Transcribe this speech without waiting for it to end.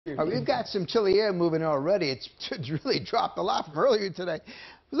We've got some chilly air moving already. It's really dropped a lot from earlier today.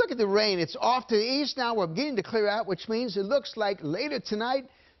 Look at the rain. It's off to the east now. We're beginning to clear out, which means it looks like later tonight,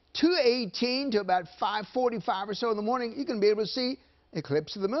 2:18 to about 5:45 or so in the morning, you're going to be able to see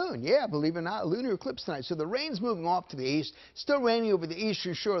eclipse of the moon. Yeah, believe it or not, a lunar eclipse tonight. So the rain's moving off to the east. Still raining over the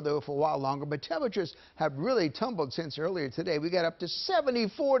eastern shore, though, for a while longer. But temperatures have really tumbled since earlier today. We got up to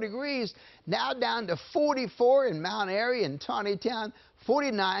 74 degrees, now down to 44 in Mount Airy and Tawnytown,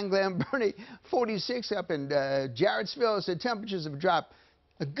 49 Glen Burnie, 46 up in Jarrettsville. So temperatures have dropped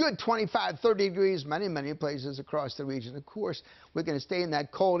a good 25, 30 degrees, many places across the region. Of course, we're going to stay in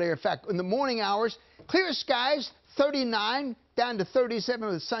that cold air. In fact, in the morning hours, clear skies, 39 down to 37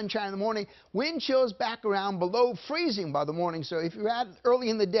 with sunshine in the morning. Wind chills back around below freezing by the morning. So if you're out early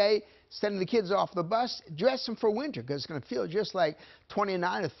in the day, sending the kids off the bus, dress them for winter because it's going to feel just like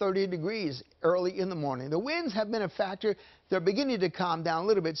 29 to 30 degrees early in the morning. The winds have been a factor. They're beginning to calm down a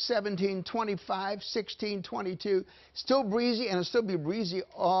little bit. 17, 25, 16, 22. Still breezy, and it'll still be breezy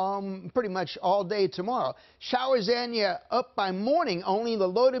pretty much all day tomorrow. Showers and up by morning, only in the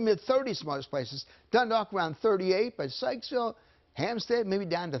low to mid-30s most places. Dundalk around 38, but Sykesville, Hampstead maybe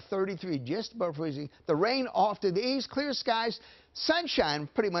down to 33, just above freezing. The rain off to the east, clear skies, sunshine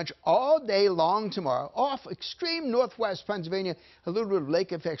pretty much all day long tomorrow. Off extreme northwest Pennsylvania, a little bit of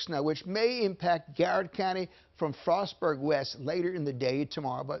lake effect snow, which may impact Garrett County from Frostburg west later in the day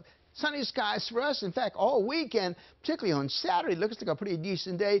tomorrow. But sunny skies for us. In fact, all weekend, particularly on Saturday, looks like a pretty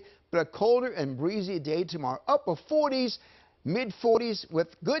decent day, but a colder and breezy day tomorrow. Upper 40s. Mid-40s with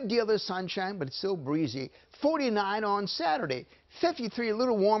good deal of sunshine, but it's still breezy. 49 on Saturday. 53 a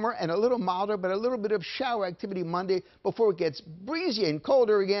little warmer and a little milder, but a little bit of shower activity Monday before it gets breezy and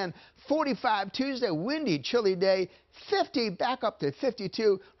colder again. 45 Tuesday, windy, chilly day. 50 back up to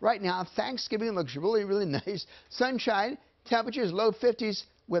 52. Right now, Thanksgiving looks really nice. Sunshine, temperatures low 50s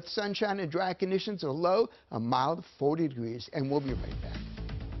with sunshine and dry conditions, a low, a mild 40 degrees. And we'll be right back.